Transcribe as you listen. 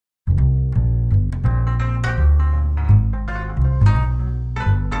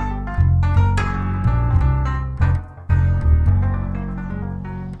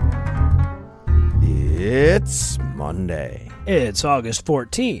It's Monday. It's August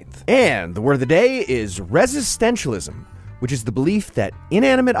 14th. And the word of the day is resistentialism, which is the belief that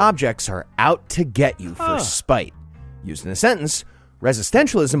inanimate objects are out to get you for spite. Used in a sentence,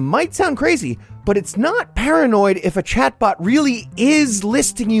 resistentialism might sound crazy, but it's not paranoid if a chatbot really is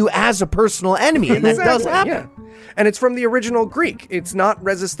listing you as a personal enemy, and that does happen. Yeah. And it's from the original Greek. It's not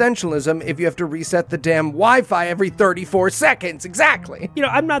resistentialism if you have to reset the damn Wi-Fi every 34 seconds. Exactly. You know,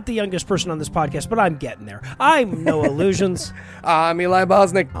 I'm not the youngest person on this podcast, but I'm getting there. I'm No Illusions. I'm Eli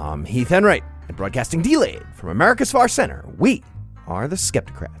Bosnick. I'm Heath Enright, and broadcasting delayed from America's Far Center, we are the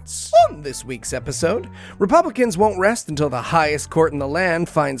Skepticrats. On this week's episode, Republicans won't rest until the highest court in the land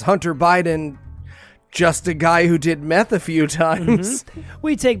finds Hunter Biden just a guy who did meth a few times.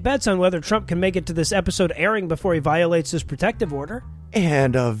 We take bets on whether Trump can make it to this episode airing before he violates his protective order.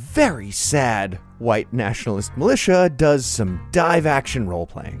 And a very sad white nationalist militia does some dive action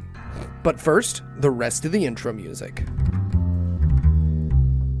role-playing. But first, the rest of the intro music.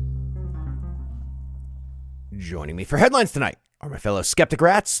 Joining me for headlines tonight are my fellow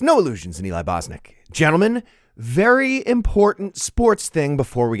Skepticrats, No Illusions, and Eli Bosnick. Gentlemen, very important sports thing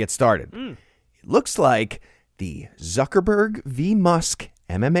before we get started. It looks like the Zuckerberg v. Musk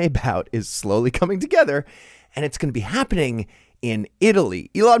MMA bout is slowly coming together, and it's going to be happening in Italy.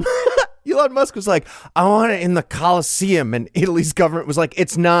 Elon Musk was like, I want it in the Coliseum, and Italy's government was like,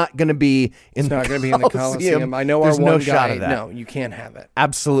 it's not going to be in the Coliseum. I know There's our no one shot guy. of that. No, you can't have it.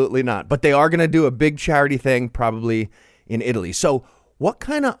 Absolutely not. But they are going to do a big charity thing, probably in Italy. So what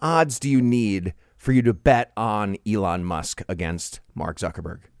kind of odds do you need for you to bet on Elon Musk against Mark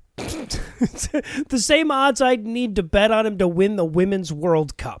Zuckerberg? The same odds I'd need to bet on him to win the Women's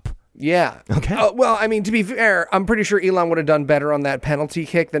World Cup. Yeah. Okay. Well, I mean, to be fair, I'm pretty sure Elon would have done better on that penalty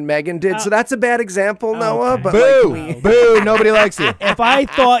kick than Megan did. So that's a bad example, Noah. Okay. But Boo! Boo! Nobody likes you. If I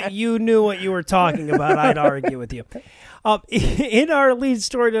thought you knew what you were talking about, I'd argue with you. In our lead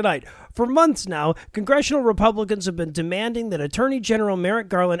story tonight, for months now, congressional Republicans have been demanding that Attorney General Merrick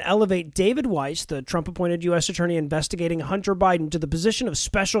Garland elevate David Weiss, the Trump-appointed U.S. attorney investigating Hunter Biden, to the position of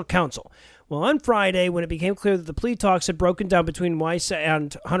special counsel. Well, on Friday, when it became clear that the plea talks had broken down between Weiss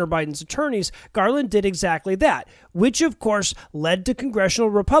and Hunter Biden's attorneys, Garland did exactly that, which, of course, led to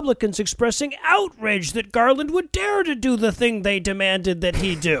congressional Republicans expressing outrage that Garland would dare to do the thing they demanded that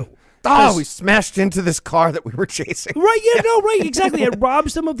he do. Oh, we smashed into this car that we were chasing. Right, yeah, no, right, exactly. It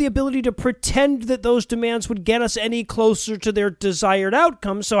robs them of the ability to pretend that those demands would get us any closer to their desired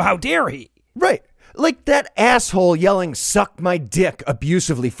outcome, so how dare he? Right. Like that asshole yelling, suck my dick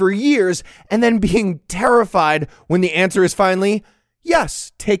abusively for years and then being terrified when the answer is finally,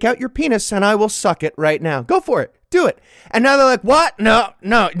 yes, take out your penis and I will suck it right now. Go for it. Do it. And now they're like, what? No,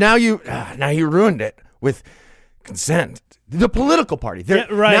 now you ruined it with consent. The political party. Yeah,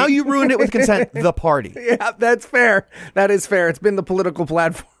 right. Now you ruined it with consent. The party. Yeah, that's fair. That is fair. It's been the political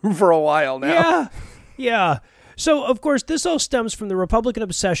platform for a while now. Yeah. So, of course, this all stems from the Republican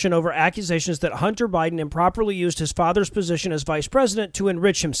obsession over accusations that Hunter Biden improperly used his father's position as vice president to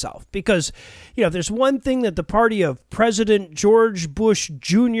enrich himself. Because, you know, if there's one thing that the party of President George Bush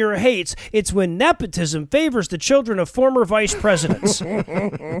Jr. hates, it's when nepotism favors the children of former vice presidents.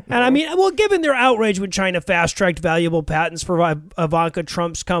 And I mean, well, given their outrage when China fast-tracked valuable patents for Ivanka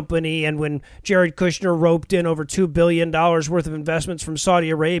Trump's company, and when Jared Kushner roped in over $2 billion worth of investments from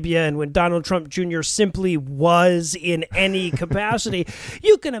Saudi Arabia, and when Donald Trump Jr. simply was in any capacity,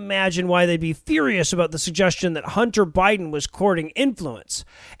 you can imagine why they'd be furious about the suggestion that Hunter Biden was courting influence.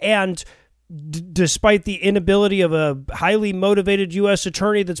 And despite the inability of a highly motivated U.S.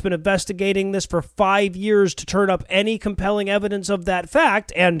 attorney that's been investigating this for 5 years to turn up any compelling evidence of that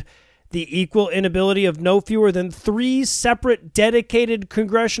fact, and the equal inability of no fewer than 3 separate dedicated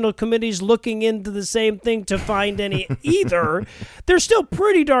congressional committees looking into the same thing to find any either, they're still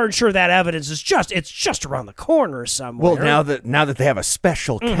pretty darn sure that evidence is just around the corner somewhere. Well, now that they have a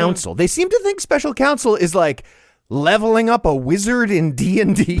special counsel, they seem to think special counsel is like leveling up a wizard in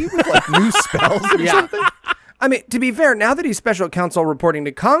D&D with like new spells or something. I mean, to be fair, now that he's special counsel reporting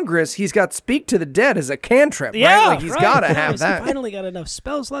to Congress, he's got Speak to the Dead as a cantrip, right? Like, he's got to have that. He finally got enough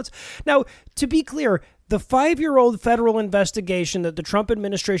spell slots. Now, to be clear, the 5-year-old federal investigation that the Trump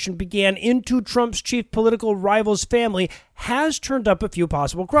administration began into Trump's chief political rival's family has turned up a few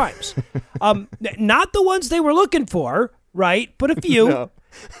possible crimes. Not the ones they were looking for, right? But a few. No.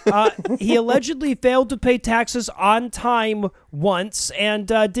 He allegedly failed to pay taxes on time once and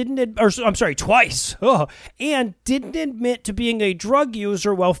twice. And didn't admit to being a drug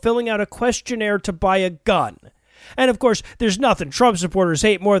user while filling out a questionnaire to buy a gun. And of course, there's nothing Trump supporters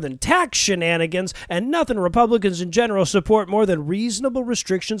hate more than tax shenanigans, and nothing Republicans in general support more than reasonable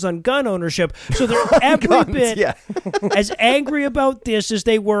restrictions on gun ownership. So they're every bit as angry about this as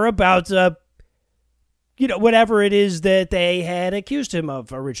they were about whatever it is that they had accused him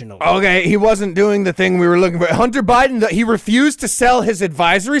of originally. Okay, he wasn't doing the thing we were looking for. Hunter Biden, he refused to sell his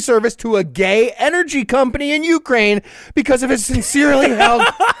advisory service to a gay energy company in Ukraine because of his sincerely held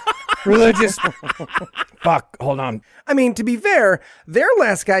religious... Fuck, hold on. I mean, to be fair, their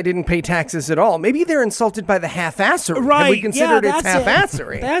last guy didn't pay taxes at all. Maybe they're insulted by the half-assery. Right. Have we considered it's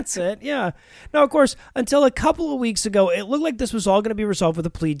half-assery? That's it, yeah. Now, of course, until a couple of weeks ago, it looked like this was all going to be resolved with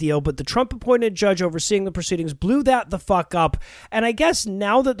a plea deal, but the Trump-appointed judge overseeing the proceedings blew that the fuck up. And I guess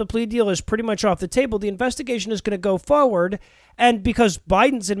now that the plea deal is pretty much off the table, the investigation is going to go forward. And because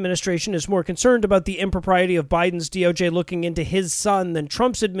Biden's administration is more concerned about the impropriety of Biden's DOJ looking into his son than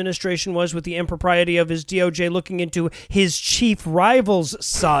Trump's administration was with the impropriety of his DOJ looking into his chief rival's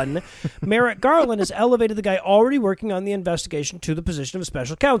son, Merrick Garland has elevated the guy already working on the investigation to the position of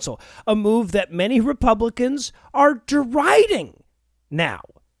special counsel, a move that many Republicans are deriding now,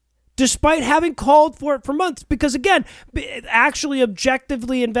 despite having called for it for months, because, again, actually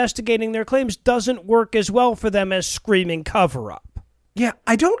objectively investigating their claims doesn't work as well for them as screaming cover-up. Yeah,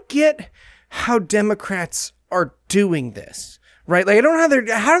 I don't get how Democrats are doing this, right? Like, I don't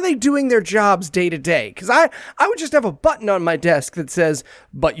know how are they doing their jobs day to day? Because I would just have a button on my desk that says,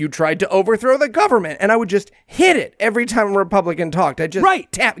 "But you tried to overthrow the government," and I would just hit it every time a Republican talked. I just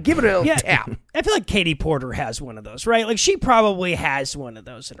tap, give it a little tap. I feel like Katie Porter has one of those, right? Like, she probably has one of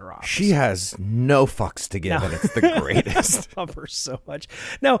those in her office. She has no fucks to give, and it's the greatest. I love her so much.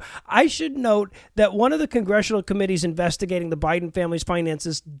 Now, I should note that one of the congressional committees investigating the Biden family's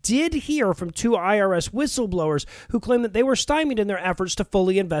finances did hear from two IRS whistleblowers who claimed that they were stymied in their efforts to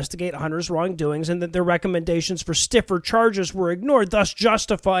fully investigate Hunter's wrongdoings and that their recommendations for stiffer charges were ignored, thus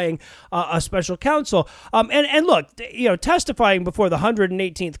justifying a special counsel. And look, testifying before the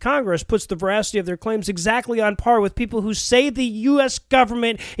 118th Congress puts the veracity of their claims exactly on par with people who say the U.S.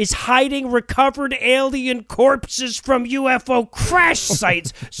 government is hiding recovered alien corpses from UFO crash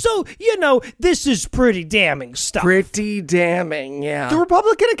sites. So, this is pretty damning stuff. Pretty damning, yeah. The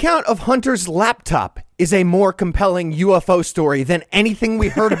Republican account of Hunter's laptop is a more compelling UFO story than anything we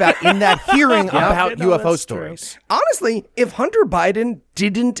heard about in that hearing about UFO stories. True. Honestly, if Hunter Biden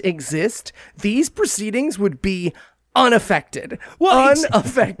didn't exist, these proceedings would be unaffected.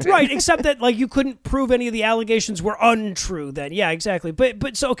 Unaffected. Right, except that you couldn't prove any of the allegations were untrue then. Yeah, exactly.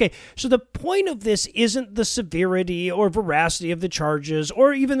 But so the point of this isn't the severity or veracity of the charges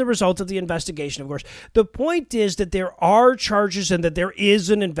or even the result of the investigation, of course. The point is that there are charges and that there is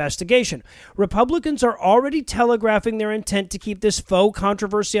an investigation. Republicans are already telegraphing their intent to keep this faux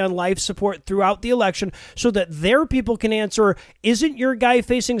controversy on life support throughout the election so that their people can answer, isn't your guy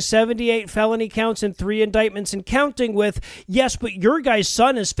facing 78 felony counts and 3 indictments and counting? With, yes, but your guy's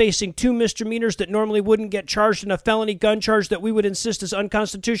son is facing 2 misdemeanors that normally wouldn't get charged in a felony gun charge that we would insist is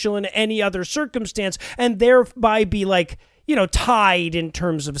unconstitutional in any other circumstance, and thereby be tied in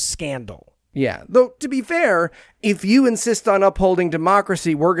terms of scandal. Yeah, though, to be fair, if you insist on upholding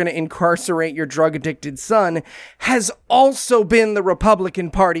democracy, we're going to incarcerate your drug-addicted son, has also been the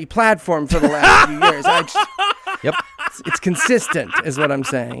Republican Party platform for the last few years. Yep. It's consistent, is what I'm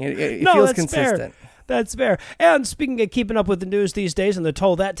saying. It feels consistent. Fair. That's fair. And speaking of keeping up with the news these days and the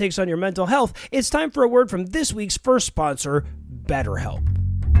toll that takes on your mental health, it's time for a word from this week's first sponsor, BetterHelp.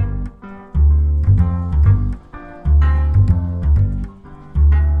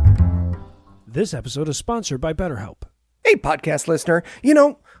 This episode is sponsored by BetterHelp. Hey, podcast listener.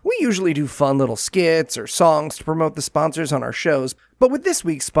 We usually do fun little skits or songs to promote the sponsors on our shows, but with this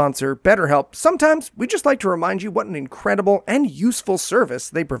week's sponsor, BetterHelp, sometimes we just like to remind you what an incredible and useful service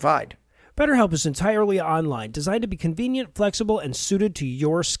they provide. BetterHelp is entirely online, designed to be convenient, flexible, and suited to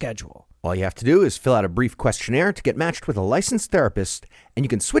your schedule. All you have to do is fill out a brief questionnaire to get matched with a licensed therapist, and you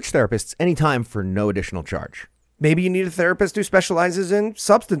can switch therapists anytime for no additional charge. Maybe you need a therapist who specializes in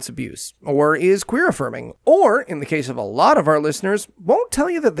substance abuse, or is queer affirming, or, in the case of a lot of our listeners, won't tell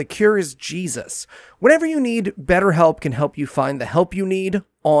you that the cure is Jesus. Whatever you need, BetterHelp can help you find the help you need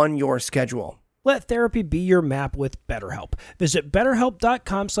on your schedule. Let therapy be your map with BetterHelp. Visit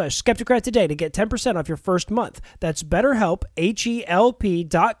BetterHelp.com/Skepticrat today to get 10% off your first month. That's BetterHelp,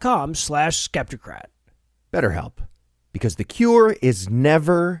 HELP.com/Skepticrat. BetterHelp, because the cure is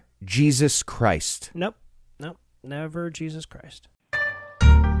never Jesus Christ. Nope, never Jesus Christ.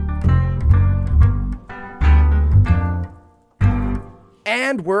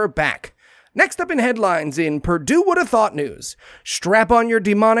 And we're back. Next up in headlines in Purdue Woulda Thought news. Strap on your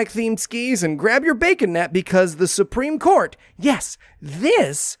demonic-themed skis and grab your bacon net because the Supreme Court, yes,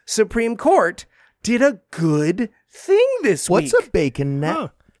 this Supreme Court, did a good thing this week. What's a bacon net? Huh.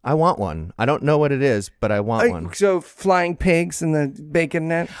 I want one. I don't know what it is, but I want one. So flying pigs in the bacon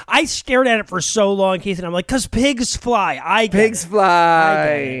net? I stared at it for so long, Keith, and I'm like, because pigs fly. Pigs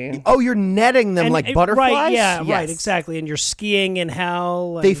fly. Oh, you're netting them like butterflies? Right, yeah, Yes. right, exactly. And you're skiing in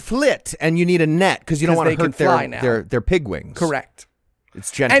hell. And They flit, and you need a net because you don't 'Cause want they to can hurt fly now. their pig wings. Correct. It's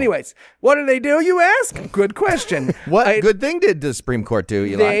gentle. Anyways, what do they do, you ask? Good question. What good thing did the Supreme Court do,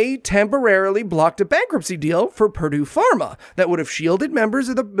 Eli? They temporarily blocked a bankruptcy deal for Purdue Pharma that would have shielded members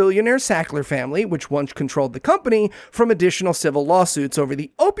of the billionaire Sackler family, which once controlled the company, from additional civil lawsuits over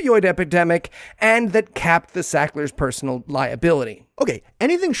the opioid epidemic and that capped the Sacklers' personal liability. Okay,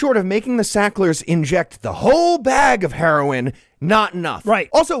 anything short of making the Sacklers inject the whole bag of heroin, not enough. Right.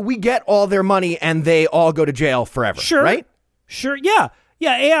 Also, we get all their money and they all go to jail forever. Sure. Right? Sure, yeah.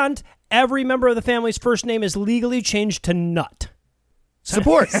 Yeah, and every member of the family's first name is legally changed to Nut.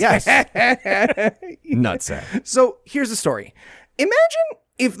 Support, yes. Nutsack. So here's the story. Imagine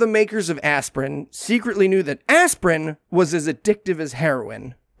if the makers of aspirin secretly knew that aspirin was as addictive as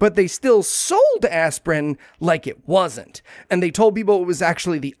heroin, but they still sold aspirin like it wasn't. And they told people it was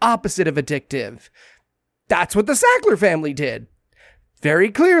actually the opposite of addictive. That's what the Sackler family did.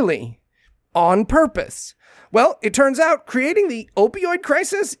 Very clearly. On purpose. Well, it turns out creating the opioid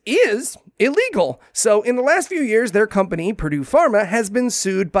crisis is illegal. So in the last few years, their company, Purdue Pharma, has been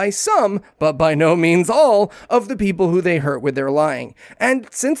sued by some, but by no means all, of the people who they hurt with their lying. And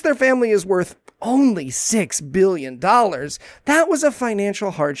since their family is worth only $6 billion, that was a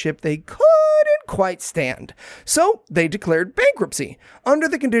financial hardship they couldn't quite stand. So they declared bankruptcy under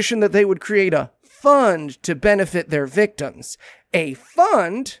the condition that they would create a fund to benefit their victims. A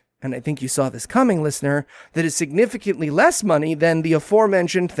fund, and I think you saw this coming, listener, that is significantly less money than the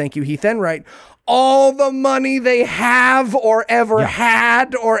aforementioned, thank you, Heath Enright, all the money they have or ever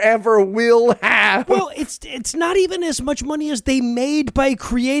had or ever will have. Well, it's not even as much money as they made by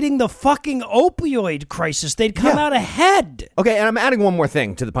creating the fucking opioid crisis. They'd come out ahead. Okay, and I'm adding one more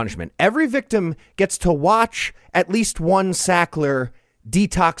thing to the punishment. Every victim gets to watch at least one Sackler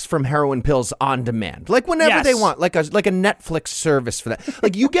detox from heroin pills on demand, like whenever they want, like a Netflix service for that.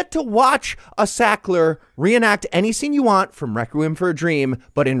 Like you get to watch a Sackler reenact any scene you want from Requiem for a Dream,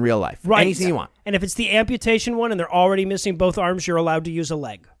 but in real life. Right. Any scene you want. And if it's the amputation one and they're already missing both arms, you're allowed to use a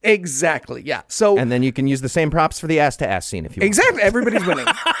leg. Exactly, yeah. So And then you can use the same props for the ass-to-ass scene if you want. exactly, everybody's winning.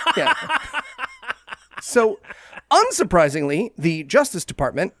 Yeah. So, unsurprisingly, the Justice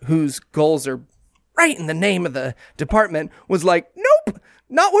Department, whose goals are right in the name of the department, was like, nope,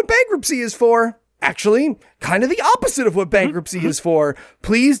 not what bankruptcy is for. Actually, kind of the opposite of what bankruptcy is for.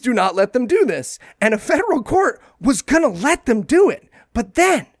 Please do not let them do this. And a federal court was going to let them do it. But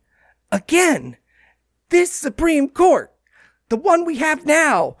then, again, this Supreme Court, the one we have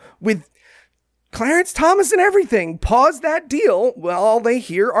now, with Clarence Thomas and everything, pause that deal while they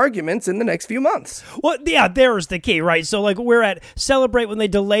hear arguments in the next few months. Well, yeah, there's the key, right? So, like, we're at celebrate when they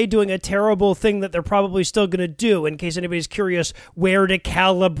delay doing a terrible thing that they're probably still going to do, in case anybody's curious where to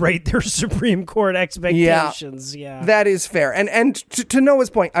calibrate their Supreme Court expectations. Yeah. That is fair. And to Noah's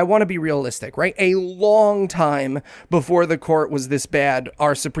point, I want to be realistic, right? A long time before the court was this bad,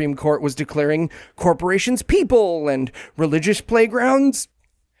 our Supreme Court was declaring corporations people and religious playgrounds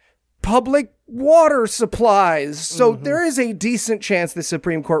public water supplies. So there is a decent chance the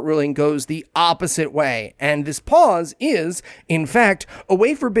Supreme Court ruling goes the opposite way. And this pause is, in fact, a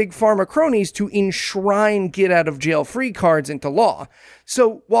way for big pharma cronies to enshrine get-out-of-jail-free cards into law.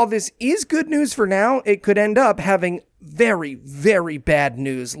 So while this is good news for now, it could end up having very, very bad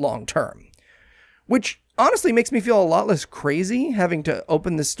news long term. Which honestly makes me feel a lot less crazy having to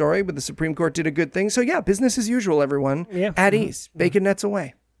open this story with the Supreme Court did a good thing. So yeah, business as usual, everyone. Yeah. At ease. Bacon nets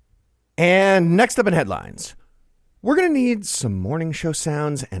away. And next up in headlines, we're going to need some morning show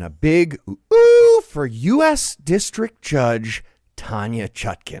sounds and a big ooh for U.S. District Judge Tanya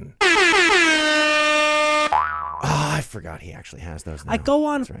Chutkan. I forgot he actually has those now. I go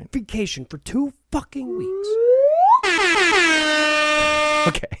on That's right. vacation for 2 fucking weeks.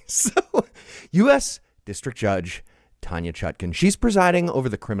 Okay, so U.S. District Judge Tanya Chutkan, she's presiding over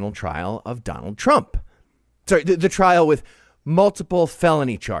the criminal trial of Donald Trump. Sorry, the trial with multiple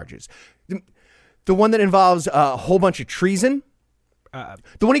felony charges. The one that involves a whole bunch of treason.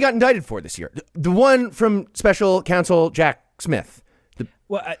 The one he got indicted for this year. The one from Special Counsel Jack Smith.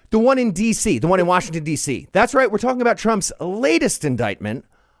 The one in D.C., the one in Washington, D.C. That's right. We're talking about Trump's latest indictment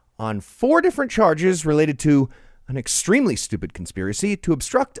on 4 different charges related to an extremely stupid conspiracy to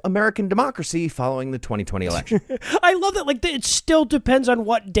obstruct American democracy following the 2020 election. I love that. Like, it still depends on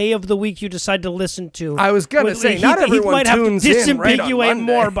what day of the week you decide to listen to. I was going to say, not everyone tunes in right on disambiguate Monday.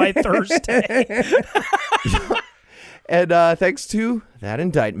 more by Thursday. And thanks to that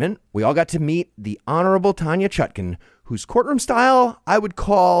indictment, we all got to meet the Honorable Tanya Chutkan, whose courtroom style I would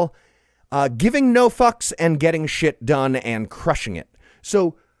call giving no fucks and getting shit done and crushing it.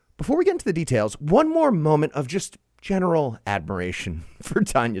 So before we get into the details, one more moment of just general admiration for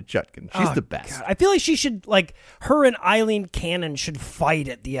Tanya Chutkan. She's the best. God. I feel like she should, like, her and Eileen Cannon should fight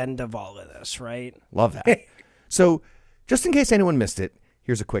at the end of all of this, right? Love that. So just in case anyone missed it,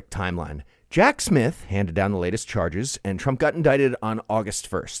 here's a quick timeline. Jack Smith handed down the latest charges, and Trump got indicted on August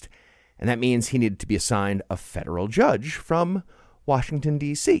 1st. And that means he needed to be assigned a federal judge from Washington,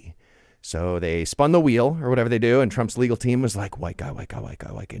 D.C. So they spun the wheel, or whatever they do, and Trump's legal team was like, white guy,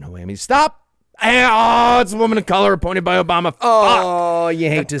 no way. I mean, stop! Oh, it's a woman of color appointed by Obama. Oh, you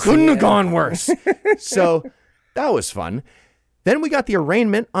hate to see it. Couldn't have gone worse. So that was fun. Then we got the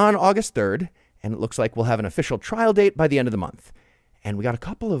arraignment on August 3rd, and it looks like we'll have an official trial date by the end of the month. And we got a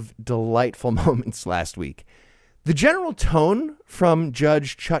couple of delightful moments last week. The general tone from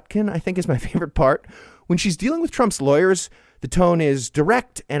Judge Chutkan, I think, is my favorite part. When she's dealing with Trump's lawyers, the tone is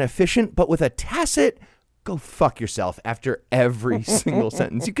direct and efficient, but with a tacit, go fuck yourself after every single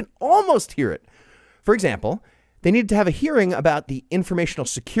sentence. You can almost hear it. For example, they needed to have a hearing about the informational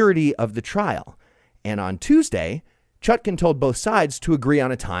security of the trial. And on Tuesday, Chutkan told both sides to agree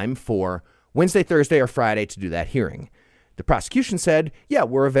on a time for Wednesday, Thursday, or Friday to do that hearing. The prosecution said, yeah,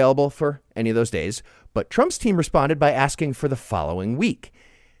 we're available for any of those days, but Trump's team responded by asking for the following week.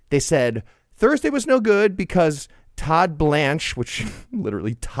 They said Thursday was no good because Todd Blanche, which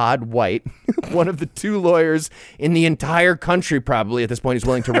literally Todd White, one of the two lawyers in the entire country probably at this point is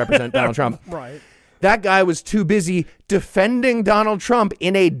willing to represent Donald Trump. Right. That guy was too busy defending Donald Trump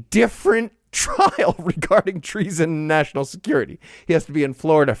in a different trial regarding treason and national security. He has to be in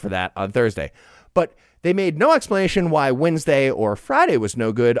Florida for that on Thursday. But they made no explanation why Wednesday or Friday was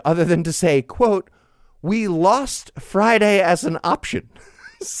no good other than to say, quote, we lost Friday as an option.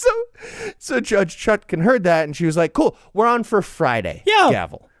 So Judge Chutkan heard that and she was like, cool, we're on for Friday. Yeah.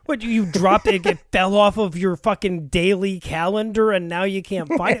 Gavel. What, you dropped it, it fell off of your fucking daily calendar and now you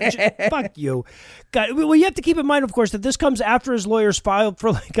can't find it? Fuck you. God, well, you have to keep in mind, of course, that this comes after his lawyers filed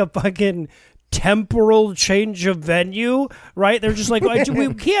for like a fucking temporal change of venue, right? They're just like,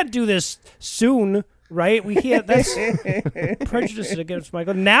 we can't do this soon. Right? We can't. That's prejudiced against my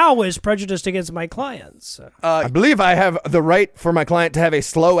client. Now is prejudiced against my clients. I believe I have the right for my client to have a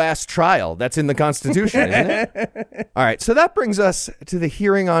slow-ass trial. That's in the Constitution, isn't it? All right. So that brings us to the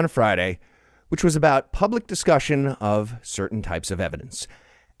hearing on Friday, which was about public discussion of certain types of evidence.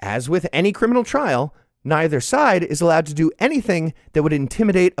 As with any criminal trial, neither side is allowed to do anything that would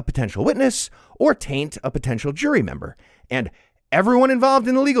intimidate a potential witness or taint a potential jury member. And everyone involved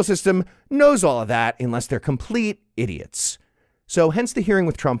in the legal system knows all of that unless they're complete idiots. So hence the hearing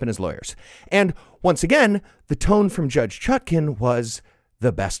with Trump and his lawyers. And once again, the tone from Judge Chutkan was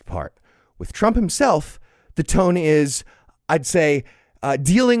the best part. With Trump himself, the tone is, I'd say,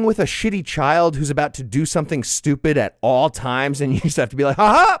 dealing with a shitty child who's about to do something stupid at all times, and you just have to be like,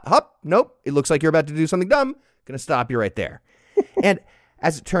 hop, nope, it looks like you're about to do something dumb. Gonna stop you right there. And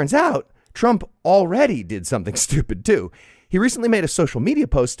as it turns out, Trump already did something stupid too. He recently made a social media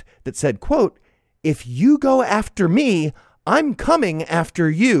post that said, quote, if you go after me, I'm coming after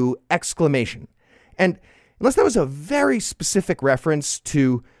you, exclamation. And unless that was a very specific reference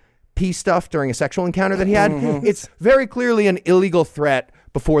to pee stuff during a sexual encounter that he had, it's very clearly an illegal threat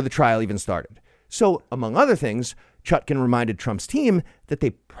before the trial even started. So, among other things, Chutkan reminded Trump's team that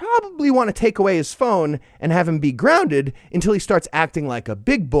they probably want to take away his phone and have him be grounded until he starts acting like a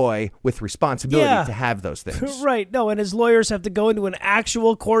big boy with responsibility to have those things. Right. No, and his lawyers have to go into an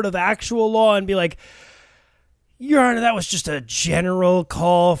actual court of actual law and be like, Your Honor, that was just a general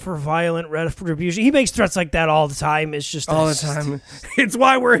call for violent retribution. He makes threats like that all the time. It's just all the time. It's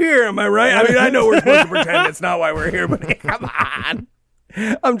why we're here, am I right? I mean, I know we're supposed to pretend it's not why we're here, but come on.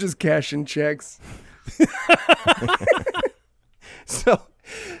 I'm just cashing checks. So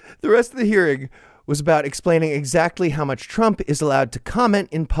the rest of the hearing was about explaining exactly how much Trump is allowed to comment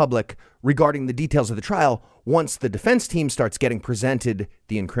in public regarding the details of the trial once the defense team starts getting presented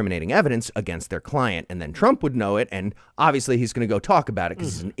the incriminating evidence against their client. And then Trump would know it, and obviously he's going to go talk about it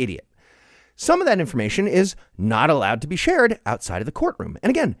because he's an idiot. Some of that information is not allowed to be shared outside of the courtroom. And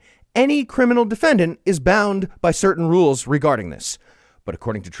again, any criminal defendant is bound by certain rules regarding this. But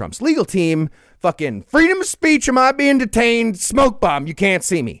according to Trump's legal team, fucking freedom of speech, am I being detained? Smoke bomb, you can't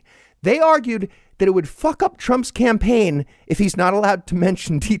see me. They argued that it would fuck up Trump's campaign if he's not allowed to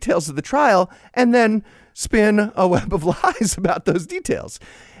mention details of the trial and then spin a web of lies about those details.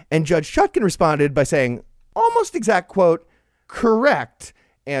 And Judge Chutkan responded by saying, almost exact quote, correct.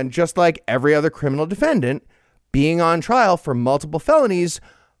 And just like every other criminal defendant, being on trial for multiple felonies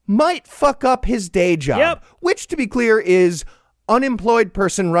might fuck up his day job, which, to be clear, is unemployed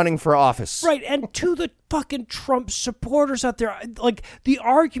person running for office. Right, and to the fucking Trump supporters out there, like, the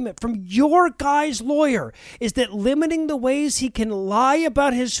argument from your guy's lawyer is that limiting the ways he can lie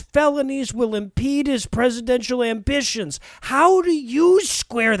about his felonies will impede his presidential ambitions. How do you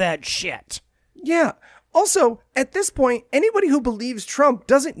square that shit? Yeah. Also, at this point, anybody who believes Trump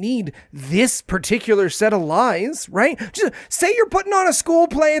doesn't need this particular set of lies, right? Just say you're putting on a school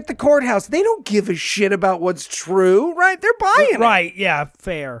play at the courthouse. They don't give a shit about what's true, right? They're buying it. Right, yeah,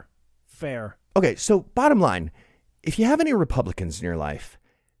 fair. Okay, so bottom line, if you have any Republicans in your life,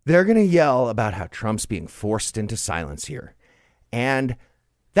 they're going to yell about how Trump's being forced into silence here. And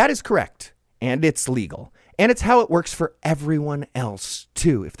that is correct, and it's legal. And it's how it works for everyone else,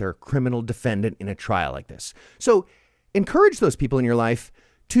 too, if they're a criminal defendant in a trial like this. So encourage those people in your life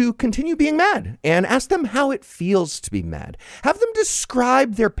to continue being mad and ask them how it feels to be mad. Have them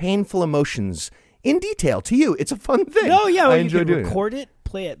describe their painful emotions in detail to you. It's a fun thing. Oh, yeah, I you enjoy can doing record it,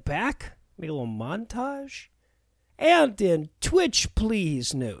 play it back, make a little montage. And in Twitch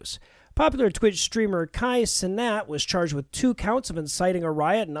Please news, popular Twitch streamer Kai Cenat was charged with 2 counts of inciting a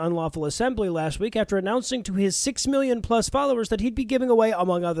riot and unlawful assembly last week after announcing to his 6 million plus followers that he'd be giving away,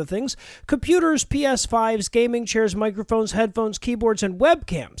 among other things, computers, PS5s, gaming chairs, microphones, headphones, keyboards, and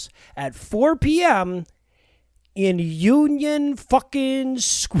webcams at 4 p.m. in Union fucking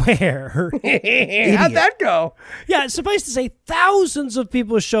Square. How'd that go? Yeah, suffice to say, thousands of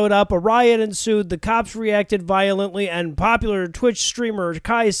people showed up, a riot ensued, the cops reacted violently, and popular Twitch streamer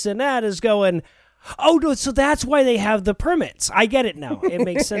Kai Cenat is going, oh, no, so that's why they have the permits. I get it now. It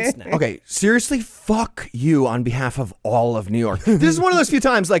makes sense now. Okay, seriously, fuck you on behalf of all of New York. This is one of those few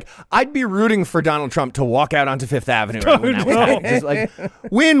times, like, I'd be rooting for Donald Trump to walk out onto Fifth Avenue. When that was happening. Just like,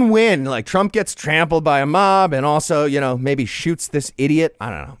 win-win. Like, Trump gets trampled by a mob and also, maybe shoots this idiot. I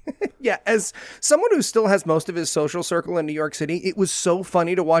don't know. Yeah, as someone who still has most of his social circle in New York City, it was so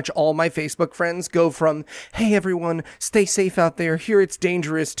funny to watch all my Facebook friends go from, hey, everyone, stay safe out there, here it's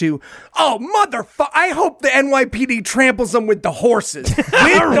dangerous, to, oh, I hope the NYPD tramples them with the horses. With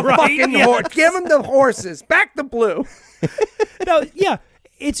the fucking horse. Give them the horses. Back the blue. Now, yeah,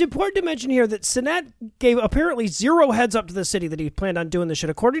 it's important to mention here that Cenat gave apparently 0 heads up to the city that he planned on doing this shit.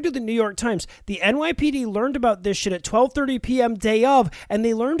 According to the New York Times, the NYPD learned about this shit at 12:30 p.m. day of, and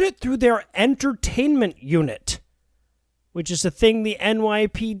they learned it through their entertainment unit, which is a thing the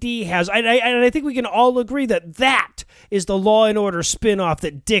NYPD has. And I think we can all agree that that is the Law and Order spinoff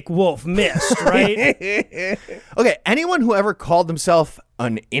that Dick Wolf missed, right? Okay, anyone who ever called themselves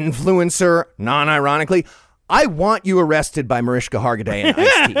an influencer, non-ironically, I want you arrested by Mariska Hargitay and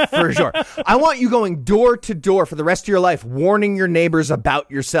Ice-T, for sure. I want you going door to door for the rest of your life, warning your neighbors about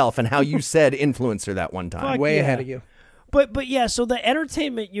yourself and how you said influencer that one time. Fuck Way yeah. ahead of you. But yeah, so the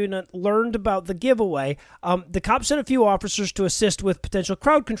entertainment unit learned about the giveaway. The cops sent a few officers to assist with potential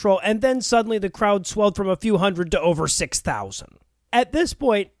crowd control, and then suddenly the crowd swelled from a few hundred to over 6,000. At this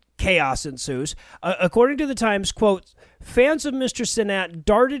point, chaos ensues. According to the Times, quote, fans of Mr. Cenat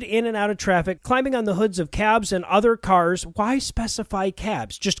darted in and out of traffic, climbing on the hoods of cabs and other cars. Why specify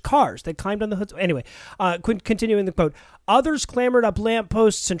cabs? Just cars. They climbed on the hoods. Anyway, continuing the quote, others clambered up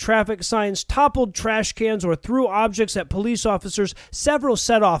lampposts and traffic signs, toppled trash cans, or threw objects at police officers. Several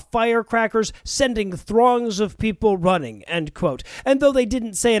set off firecrackers, sending throngs of people running, end quote. And though they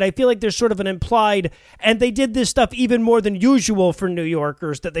didn't say it, I feel like there's sort of an implied, and they did this stuff even more than usual for New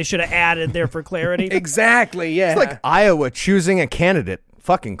Yorkers, that they should have added there for clarity. Exactly, yeah. It's like Iowa choosing a candidate.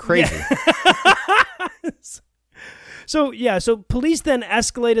 Fucking crazy. Yeah. So police then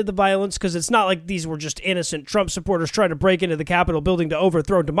escalated the violence, because it's not like these were just innocent Trump supporters trying to break into the Capitol building to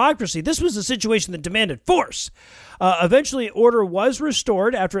overthrow democracy. This was a situation that demanded force. Eventually, order was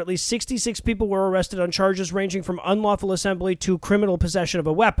restored after at least 66 people were arrested on charges ranging from unlawful assembly to criminal possession of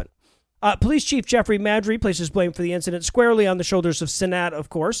a weapon. Police Chief Jeffrey Madry places blame for the incident squarely on the shoulders of Cenat, of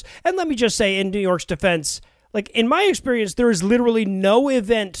course. And let me just say, in New York's defense, Like, in my experience, there is literally no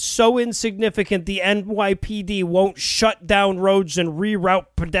event so insignificant the NYPD won't shut down roads and reroute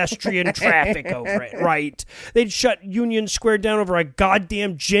pedestrian traffic over it, right? They'd shut Union Square down over a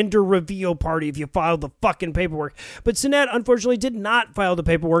goddamn gender reveal party if you filed the fucking paperwork. But Sinet, unfortunately, did not file the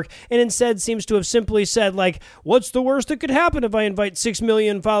paperwork, and instead seems to have simply said, like, what's the worst that could happen if I invite 6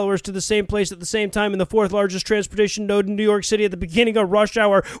 million followers to the same place at the same time in the fourth largest transportation node in New York City at the beginning of rush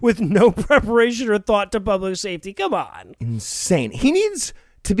hour with no preparation or thought to public safety? Come on. Insane. He needs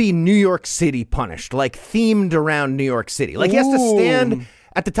to be New York City punished, like themed around New York City. Like he has to stand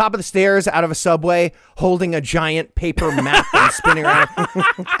at the top of the stairs out of a subway holding a giant paper map and spinning around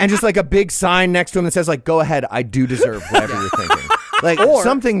and just like a big sign next to him that says like, go ahead, I do deserve whatever you're thinking. Like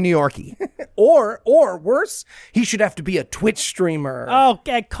something New Yorky. Or worse, he should have to be a Twitch streamer.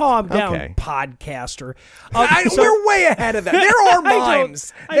 Okay, calm down, podcaster. We're way ahead of that. They're our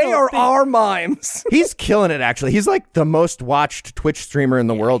mimes. They are our mimes. He's killing it, actually. He's like the most watched Twitch streamer in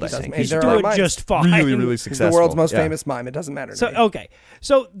the world, I think. He's doing just fine. Really, really successful. He's the world's most famous mime. It doesn't matter to me. Okay.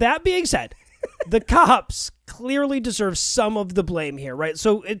 So that being said, the cops clearly deserve some of the blame here, right?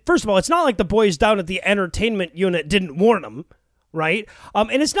 So first of all, it's not like the boys down at the entertainment unit didn't warn them. Right?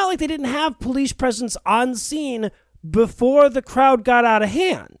 And it's not like they didn't have police presence on scene before the crowd got out of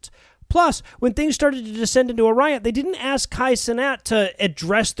hand. Plus, when things started to descend into a riot, they didn't ask Kai Cenat to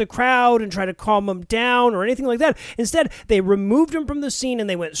address the crowd and try to calm them down or anything like that. Instead, they removed him from the scene and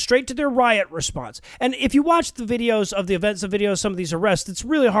they went straight to their riot response. And if you watch the videos of the events, some of these arrests, it's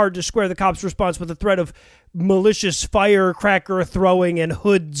really hard to square the cops' response with the threat of malicious firecracker throwing and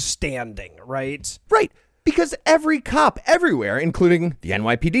hood standing, right? Right. Because every cop everywhere, including the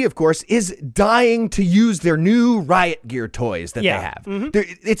NYPD, of course, is dying to use their new riot gear toys that they have. Mm-hmm.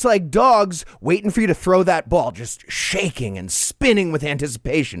 It's like dogs waiting for you to throw that ball, just shaking and spinning with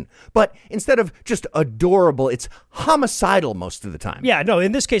anticipation. But instead of just adorable, it's homicidal most of the time. Yeah, no,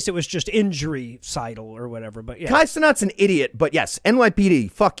 in this case, it was just injury-cidal or whatever. But yeah. Kai Cenat's an idiot, but yes,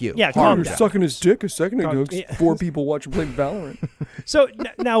 NYPD, fuck you. Yeah, calm down. Sucking his dick a second ago. 4 people watching play Valorant. So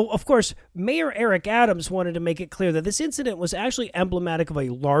now, of course, Mayor Eric Adams wanted to make it clear that this incident was actually emblematic of a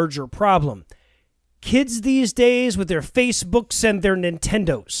larger problem. Kids these days with their Facebooks and their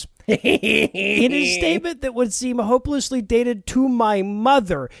Nintendos. In his statement that would seem hopelessly dated to my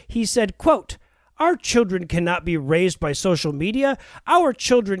mother, he said, quote, "Our children cannot be raised by social media. Our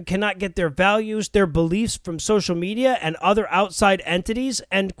children cannot get their values, their beliefs from social media and other outside entities,"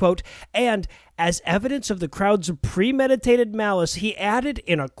 end quote. And as evidence of the crowd's premeditated malice, he added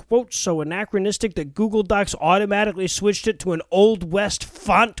in a quote so anachronistic that Google Docs automatically switched it to an Old West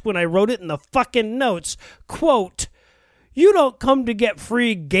font when I wrote it in the fucking notes, quote, "You don't come to get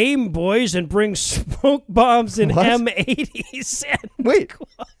free Game Boys and bring smoke bombs and M80s." Wait.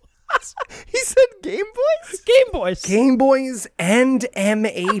 He said Game Boys? Game Boys. Game Boys and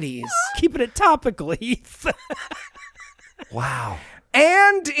M80s. Keeping it topical, Heath. Wow.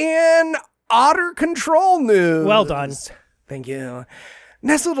 And in Otter control news. Well done. Thank you.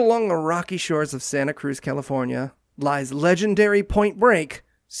 Nestled along the rocky shores of Santa Cruz, California, lies legendary Point Break,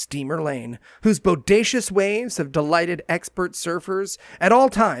 Steamer Lane, whose bodacious waves have delighted expert surfers at all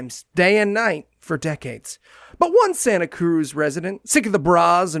times, day and night, for decades. But one Santa Cruz resident, sick of the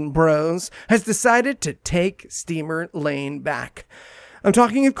bras and bros, has decided to take Steamer Lane back. I'm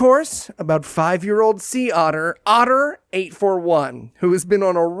talking, of course, about 5-year-old sea otter, Otter 841, who has been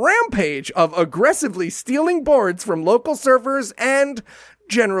on a rampage of aggressively stealing boards from local surfers and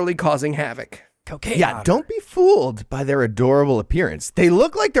generally causing havoc. Cocaine. Yeah, Otter. Don't be fooled by their adorable appearance. They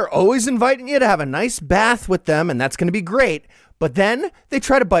look like they're always inviting you to have a nice bath with them, and that's going to be great. But then they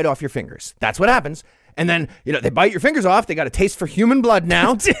try to bite off your fingers. That's what happens. And then, they bite your fingers off. They got a taste for human blood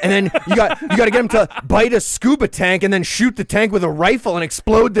now. And then you got to get them to bite a scuba tank and then shoot the tank with a rifle and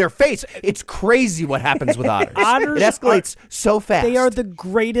explode their face. It's crazy what happens with otters. It escalates so fast. They are the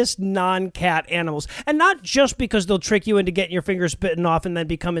greatest non-cat animals. And not just because they'll trick you into getting your fingers bitten off and then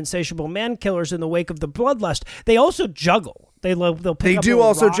become insatiable man killers in the wake of the bloodlust. They also juggle. They'll pick They up do little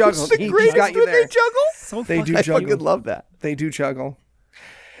also rocks. juggle. The greatest when they juggle? So They do I juggle. fucking love that. They do juggle.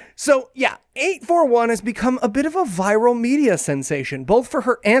 So, yeah, 841 has become a bit of a viral media sensation, both for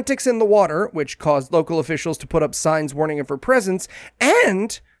her antics in the water, which caused local officials to put up signs warning of her presence,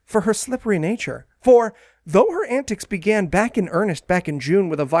 and for her slippery nature. For though her antics began back in earnest back in June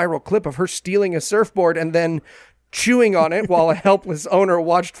with a viral clip of her stealing a surfboard and then chewing on it while a helpless owner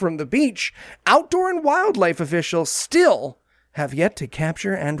watched from the beach, outdoor and wildlife officials still have yet to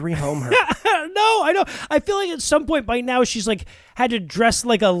capture and rehome her. No, I know. I feel like at some point by now she's like had to dress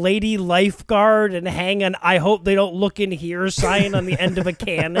like a lady lifeguard and hang an "I hope they don't look in here" sign on the end of a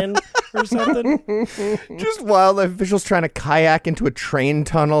cannon or something. Just wildlife officials trying to kayak into a train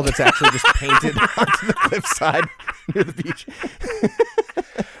tunnel that's actually just painted onto the cliffside near the beach.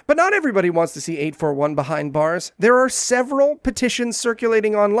 But not everybody wants to see 841 behind bars. There are several petitions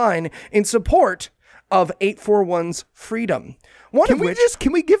circulating online in support of 841's freedom. Can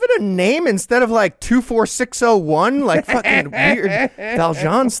we give it a name instead of like 24601? Like fucking weird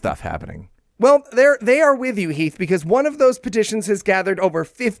Valjean stuff happening. Well, they are with you, Heath, because one of those petitions has gathered over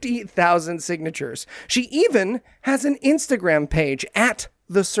 50,000 signatures. She even has an Instagram page at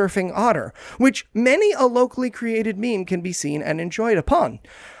The Surfing Otter, which many a locally created meme can be seen and enjoyed upon.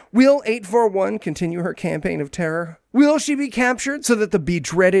 Will 841 continue her campaign of terror? Will she be captured so that the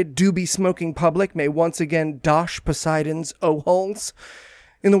bedreaded doobie-smoking public may once again dosh Poseidon's O-holes?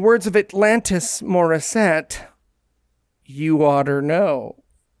 In the words of Atlantis Morissette, you oughter know.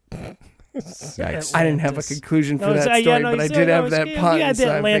 Yikes. I didn't have a conclusion for that story, but I did have that pun. You had the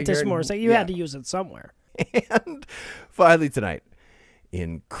so Atlantis Morissette. You had to use it somewhere. And finally tonight,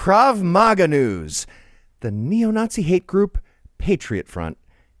 in Krav Maga news, the neo-Nazi hate group Patriot Front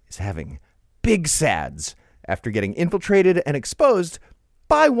is having big sads after getting infiltrated and exposed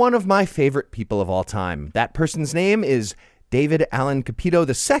by one of my favorite people of all time. That person's name is David Allen Capito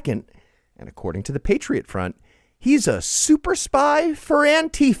II, and according to the Patriot Front, he's a super spy for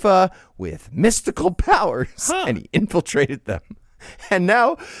Antifa with mystical powers, and he infiltrated them. And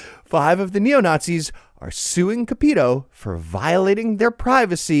now 5 of the neo-Nazis are suing Capito for violating their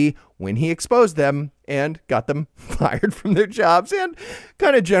privacy when he exposed them and got them fired from their jobs and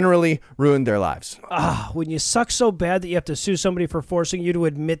kind of generally ruined their lives. When you suck so bad that you have to sue somebody for forcing you to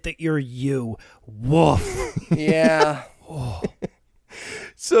admit that you're you. Woof. Yeah.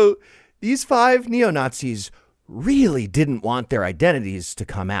 So these 5 neo-Nazis really didn't want their identities to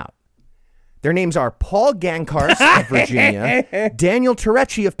come out. Their names are Paul Gankarz of Virginia, Daniel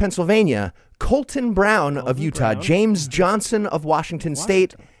Turecci of Pennsylvania, Colton Brown of Utah, James Johnson of Washington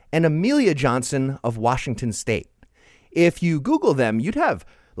State, and Amelia Johnson of Washington State. If you Google them, you'd have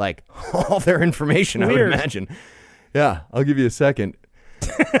like all their information, I would imagine. Yeah, I'll give you a second.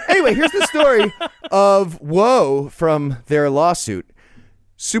 Anyway, here's the story of woe from their lawsuit.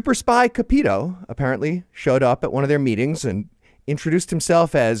 Super spy Capito apparently showed up at one of their meetings and introduced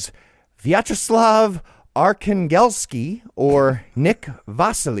himself as Vyacheslav Arkangelsky or Nick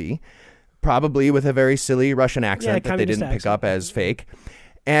Vasily, probably with a very silly Russian accent that they didn't pick up as fake.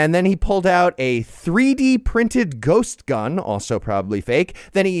 And then he pulled out a 3D printed ghost gun, also probably fake.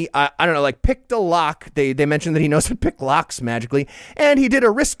 Then he, picked a lock. They mentioned that he knows how to pick locks magically. And he did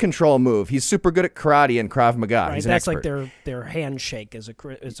a wrist control move. He's super good at karate and Krav Maga. Right, He's an that's expert. like their handshake is a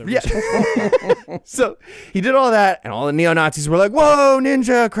wrist control. So he did all that, and all the neo-Nazis were like, whoa,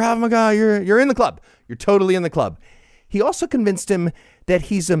 ninja, Krav Maga, you're in the club. You're totally in the club. He also convinced him that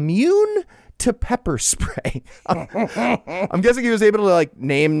he's immune to pepper spray. I'm guessing he was able to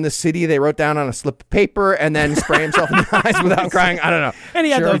name the city they wrote down on a slip of paper and then spray himself in the eyes without crying. I don't know. And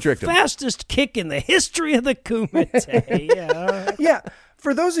he had the fastest kick in the history of the Kumite. Yeah. Yeah.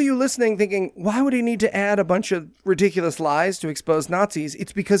 For those of you listening thinking, why would he need to add a bunch of ridiculous lies to expose Nazis?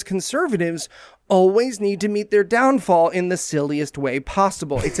 It's because conservatives always need to meet their downfall in the silliest way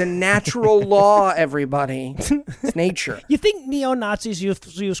possible. It's a natural law, everybody. It's nature. You think neo-Nazis use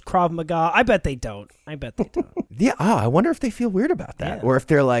Krav Maga? I bet they don't. Yeah. Oh, I wonder if they feel weird about that. Yeah. Or if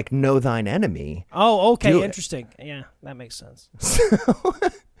they're like, know thine enemy. Oh, okay. Interesting. Yeah, that makes sense.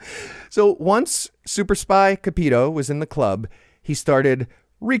 So once super spy Capito was in the club, he started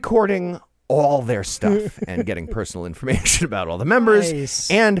recording all their stuff and getting personal information about all the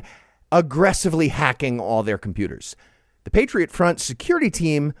members and aggressively hacking all their computers. The Patriot Front security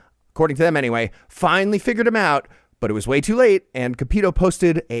team, according to them anyway, finally figured him out, but it was way too late, and Capito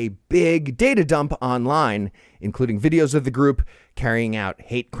posted a big data dump online, including videos of the group carrying out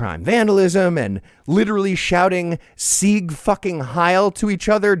hate crime vandalism and literally shouting Sieg fucking Heil to each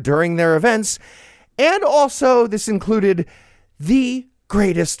other during their events. And also, this included the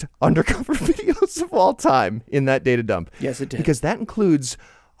greatest undercover videos of all time in that data dump. Yes, it did. Because that includes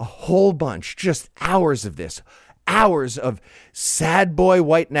a whole bunch, just hours of this, hours of sad boy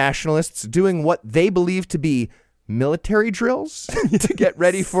white nationalists doing what they believe to be military drills to get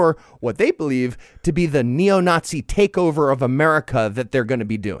ready for what they believe to be the neo-Nazi takeover of America that they're going to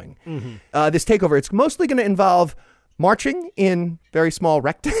be doing. Mm-hmm. This takeover, it's mostly going to involve marching in very small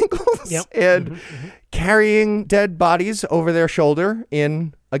rectangles and carrying dead bodies over their shoulder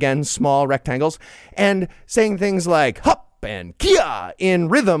in, again, small rectangles and saying things like, hup, up and Kia in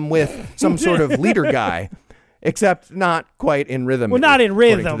rhythm with some sort of leader guy, except not quite in rhythm. Well, not in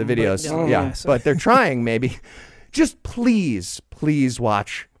according rhythm. to the videos. But, yeah, but they're trying maybe. Just please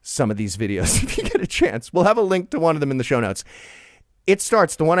watch some of these videos if you get a chance. We'll have a link to one of them in the show notes.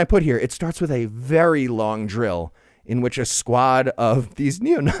 The one I put here, it starts with a very long drill in which a squad of these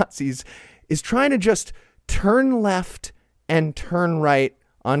neo-Nazis is trying to just turn left and turn right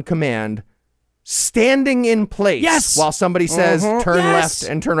on command, standing in place while somebody says turn left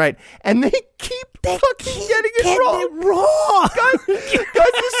and turn right. And they keep fucking getting it wrong. Guys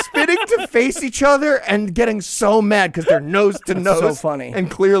are spinning to face each other and getting so mad because they're nose to nose. So funny.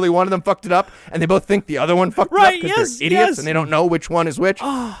 And clearly one of them fucked it up and they both think the other one fucked it up because they're idiots and they don't know which one is which.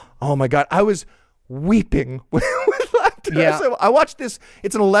 Oh my God. I was weeping with laughter. Yeah. So I watched this.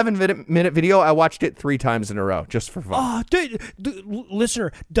 It's an 11-minute video. I watched it 3 times in a row just for fun. Oh,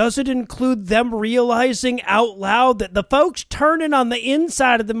 listener, does it include them realizing out loud that the folks turning on the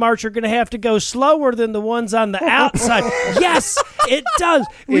inside of the march are going to have to go slower than the ones on the outside? Yes, it does.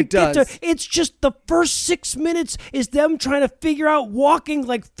 It's just the first 6 minutes is them trying to figure out walking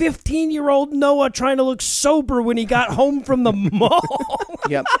like 15-year-old Noah trying to look sober when he got home from the mall.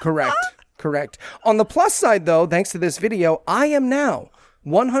 Yep, correct. On the plus side, though, thanks to this video, I am now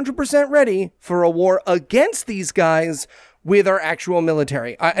 100% ready for a war against these guys with our actual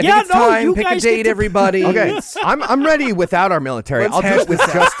military. I think it's time. Pick a date, everybody. Okay, I'm ready without our military. I'll do it with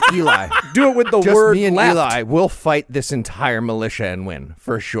just Eli. Do it with the just word me and left. Eli will fight this entire militia and win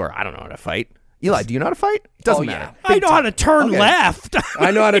for sure. I don't know how to fight. Eli, do you know how to fight? It doesn't matter. I know how to turn left.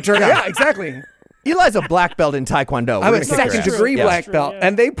 I know how to turn. Yeah, exactly. Eli's a black belt in Taekwondo. I'm a second-degree black belt,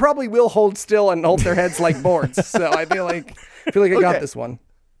 and they probably will hold still and hold their heads like boards. So I feel like I got this one.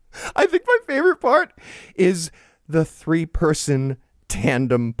 I think my favorite part is the 3-person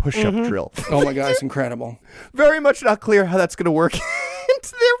tandem push-up drill. Oh my God, it's incredible. Very much not clear how that's going to work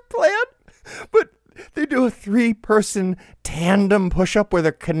into their plan, but they do a 3-person tandem push-up where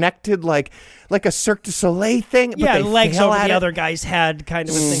they're connected like a Cirque du Soleil thing. Yeah, but they legs fail over at the it. other guy's head, kind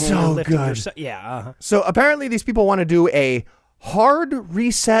of a thing. So good. So apparently these people want to do a hard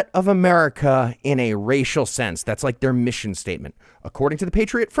reset of America in a racial sense. That's like their mission statement. According to the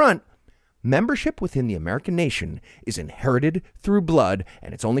Patriot Front, membership within the American nation is inherited through blood,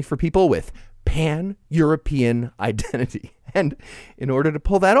 and it's only for people with pan-European identity. And in order to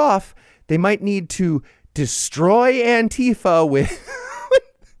pull that off, they might need to destroy Antifa with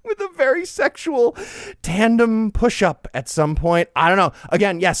a very sexual tandem push-up at some point. I don't know.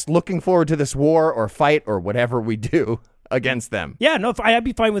 Again, yes, looking forward to this war or fight or whatever we do against them. Yeah, no, I'd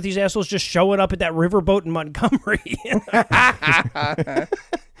be fine with these assholes just showing up at that riverboat in Montgomery.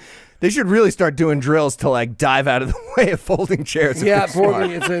 They should really start doing drills to like dive out of the way of folding chairs. Yeah,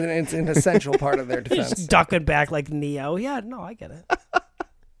 it's an essential part of their defense. Just ducking back like Neo. Yeah, no, I get it.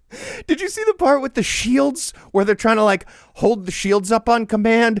 Did you see the part with the shields where they're trying to like hold the shields up on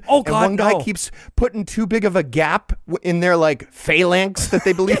command? Oh, God, and one guy no. keeps putting too big of a gap in their like phalanx that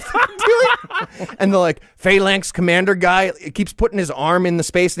they believe they're doing. And the like phalanx commander guy keeps putting his arm in the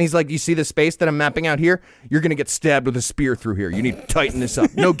space and he's like, you see the space that I'm mapping out here? You're going to get stabbed with a spear through here. You need to tighten this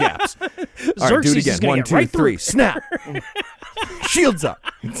up. No gaps. All right, do it again. 1, 2, 3. Snap. Shields up.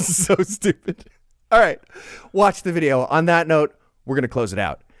 It's so stupid. All right. Watch the video. On that note, we're going to close it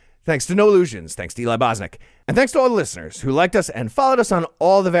out. Thanks to No Illusions, thanks to Eli Bosnick, and thanks to all the listeners who liked us and followed us on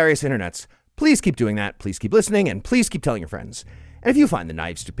all the various internets. Please keep doing that, please keep listening, and please keep telling your friends. And if you find the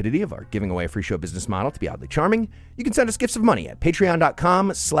naive stupidity of our giving away a free show business model to be oddly charming, you can send us gifts of money at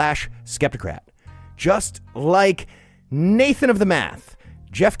patreon.com/skepticrat. Just like Nathan of the Math,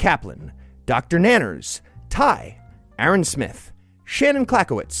 Jeff Kaplan, Dr. Nanners, Ty, Aaron Smith, Shannon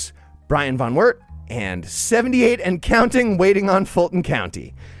Klakowitz, Brian Von Wert, and 78 and counting waiting on Fulton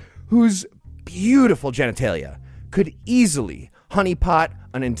County, whose beautiful genitalia could easily honeypot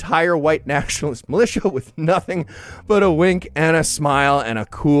an entire white nationalist militia with nothing but a wink and a smile and a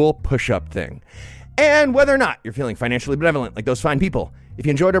cool push-up thing. And whether or not you're feeling financially benevolent like those fine people, if you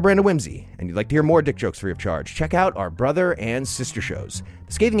enjoyed our brand of whimsy and you'd like to hear more dick jokes free of charge, check out our brother and sister shows,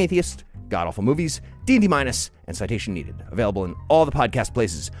 The Scathing Atheist, God Awful Movies, D&D Minus, and Citation Needed, available in all the podcast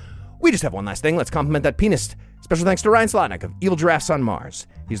places. We just have one last thing. Let's compliment that pianist. Special thanks to Ryan Slotnick of Evil Giraffes on Mars.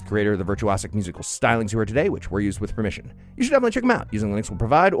 He's the creator of the virtuosic musical stylings you heard today, which were used with permission. You should definitely check him out using the links we'll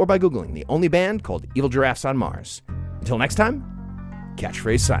provide or by Googling the only band called Evil Giraffes on Mars. Until next time,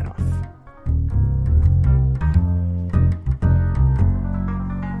 catchphrase sign off.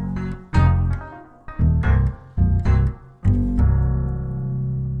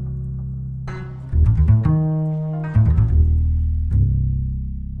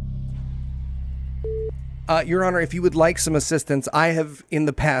 Your Honor, if you would like some assistance, I have in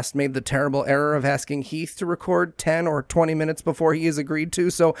the past made the terrible error of asking Heath to record 10 or 20 minutes before he has agreed to,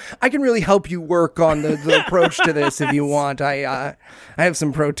 so I can really help you work on the approach to this if you want. I have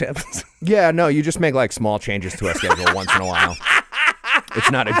some pro tips. Yeah, no, you just make like small changes to our schedule once in a while. It's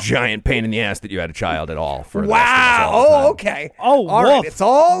not a giant pain in the ass that you had a child at all. For the rest of us all the time. Okay. Oh, all right. It's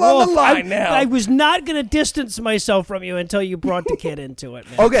all on the line now. I was not going to distance myself from you until you brought the kid into it,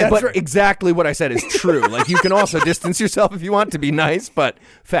 man. Okay, but exactly what I said is true. Like, you can also distance yourself if you want to be nice, but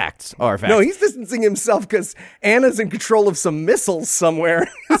facts are facts. No, he's distancing himself because Anna's in control of some missiles somewhere.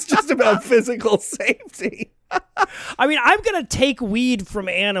 It's just about physical safety. I mean, I'm going to take weed from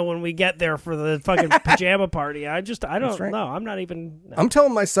Anna when we get there for the fucking pajama party. I don't know. I'm not even... No. I'm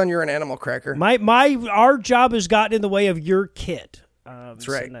telling my son you're an animal cracker. Our job has gotten in the way of your kid. That's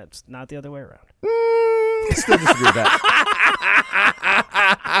right. So that's not the other way around. Still disagree with that.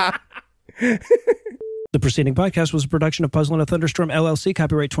 The preceding podcast was a production of Puzzle and a Thunderstorm, LLC,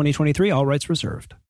 copyright 2023, all rights reserved.